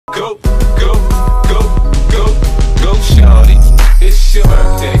Go, go, go, go, go, shawty. It's your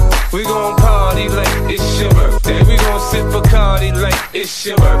birthday. We gon' party like it's your birthday. We gon' sip Bacardi like it's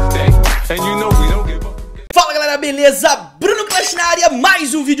your birthday. And you know we don't give up. Fala galera, beleza? BRUNOCLASH na área,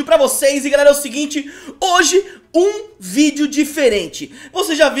 mais um vídeo pra vocês. E galera, é o seguinte, hoje um vídeo diferente.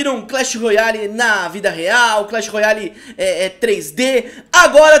 Vocês já viram Clash Royale na vida real, Clash Royale 3D.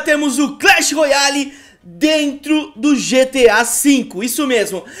 Agora temos o Clash Royale dentro do GTA V, isso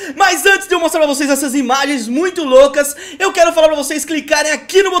mesmo. Mas antes de eu mostrar pra vocês essas imagens muito loucas, eu quero falar pra vocês clicarem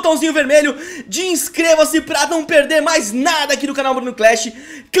aqui no botãozinho vermelho de inscreva-se pra não perder mais nada aqui no canal BRUNOCLASH.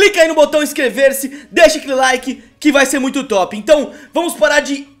 Clica aí no botão inscrever-se, deixa aquele like que vai ser muito top. Então vamos parar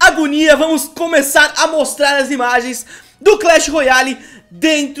de agonia, vamos começar a mostrar as imagens do Clash Royale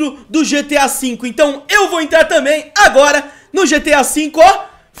dentro do GTA V. Então eu vou entrar também agora no GTA V,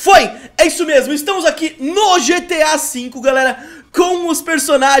 ó. Foi! É isso mesmo, estamos aqui no GTA V, galera, com os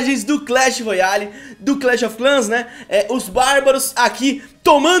personagens do Clash Royale, do Clash of Clans, né? Os bárbaros aqui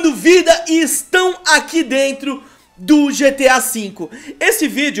tomando vida e estão aqui dentro do GTA V. Esse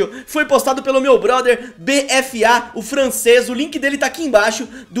vídeo foi postado pelo meu brother BFA, o francês. O link dele tá aqui embaixo,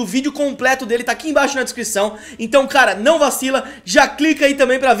 do vídeo completo dele tá aqui embaixo na descrição. Então, cara, não vacila, já clica aí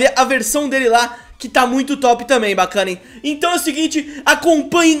também pra ver a versão dele lá, que tá muito top também, bacana, hein? Então é o seguinte,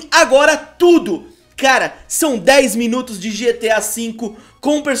 acompanhem agora tudo. Cara, são 10 minutos de GTA V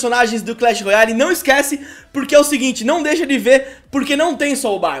com personagens do Clash Royale. Não esquece, porque é o seguinte, não deixa de ver, porque não tem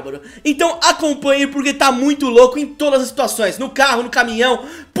só o bárbaro. Então acompanhe, porque tá muito louco em todas as situações. No carro, no caminhão,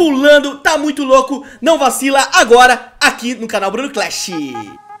 pulando, tá muito louco. Não vacila agora aqui no canal BRUNOCLASH.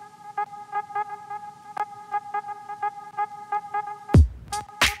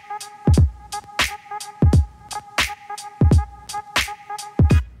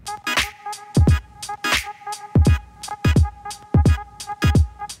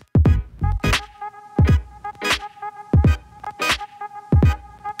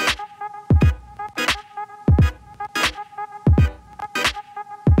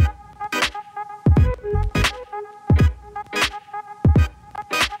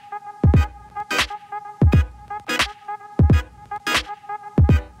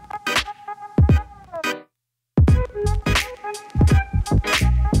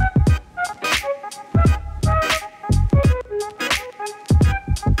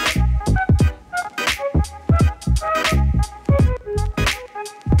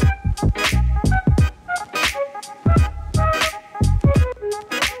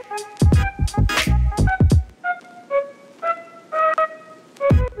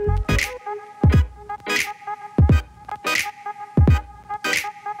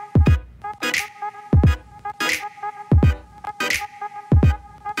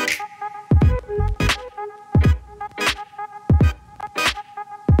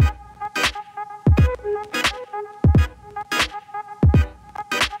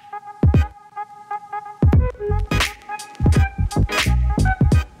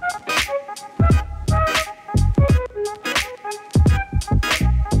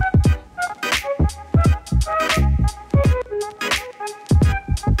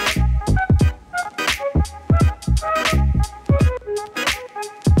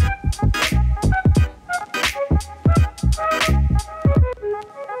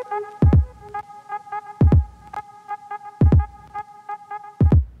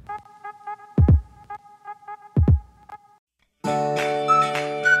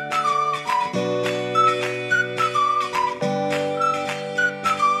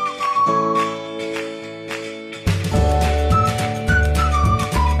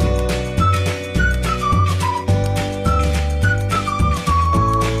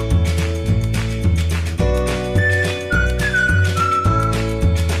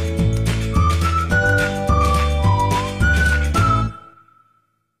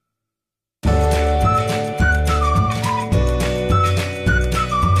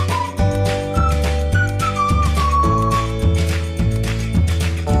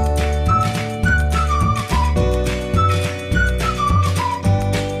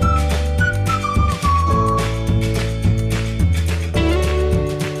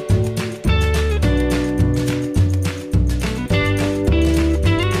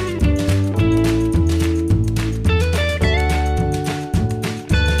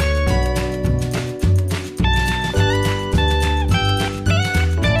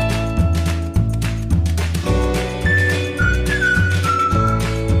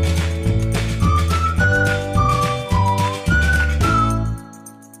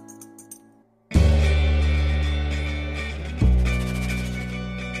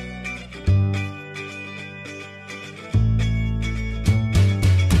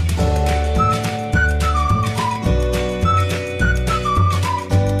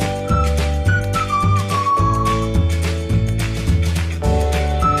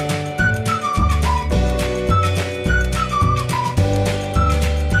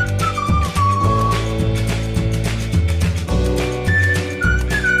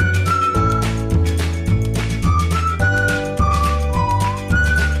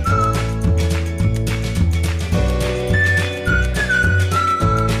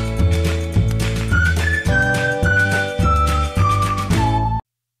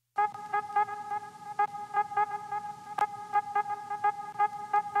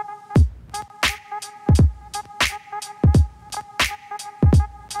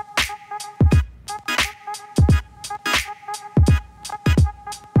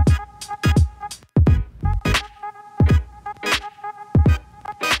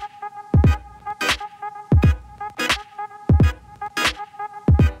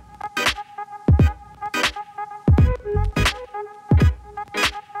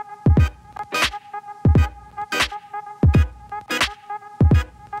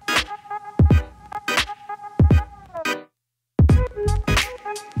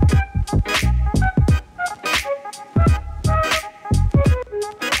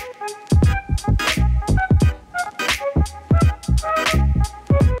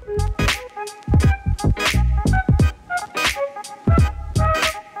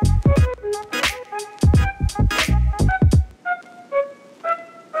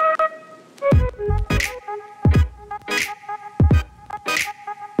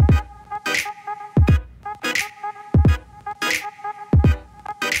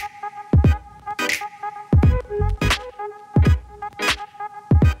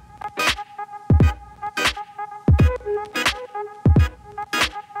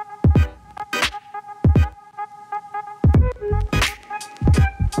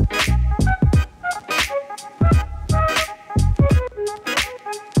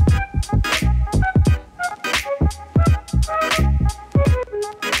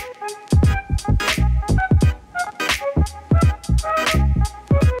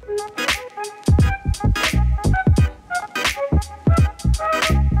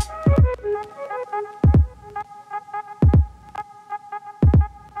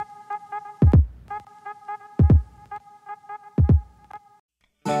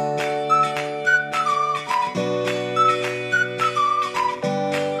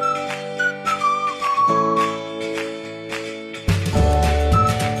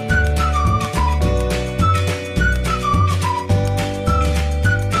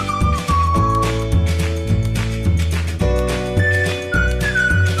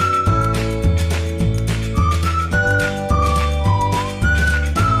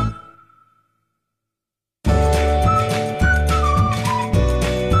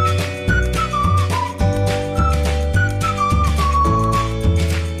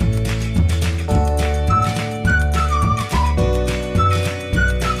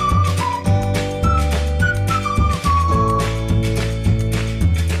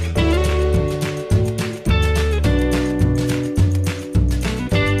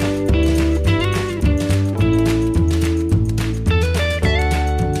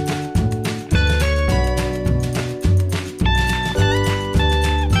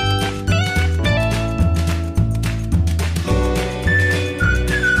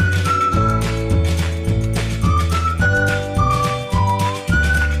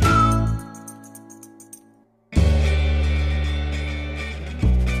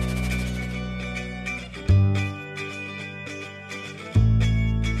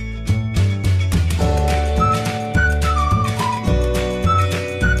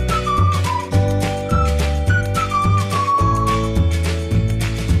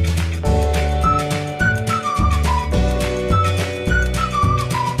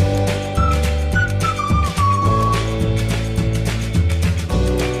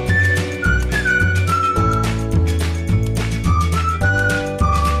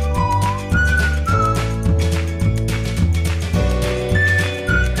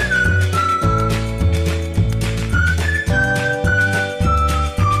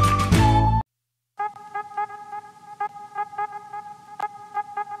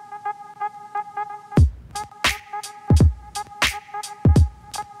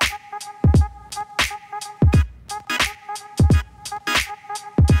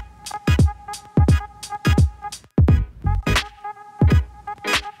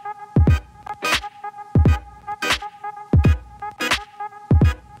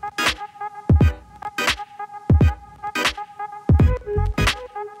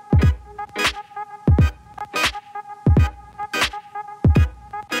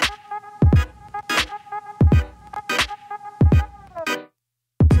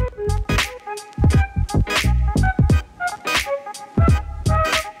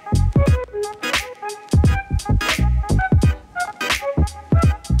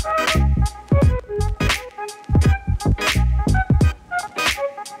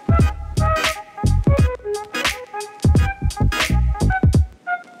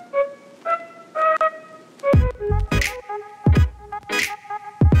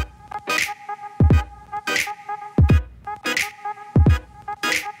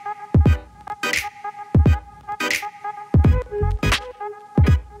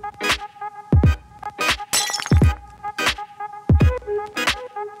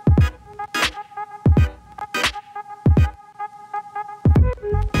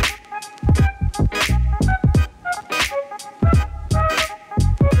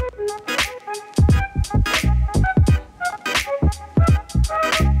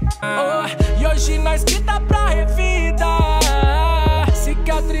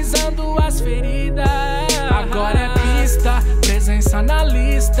 tá na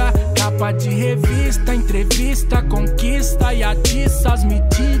lista. Capa de revista, entrevista, conquista e atiça as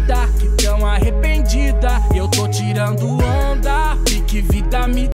medidas.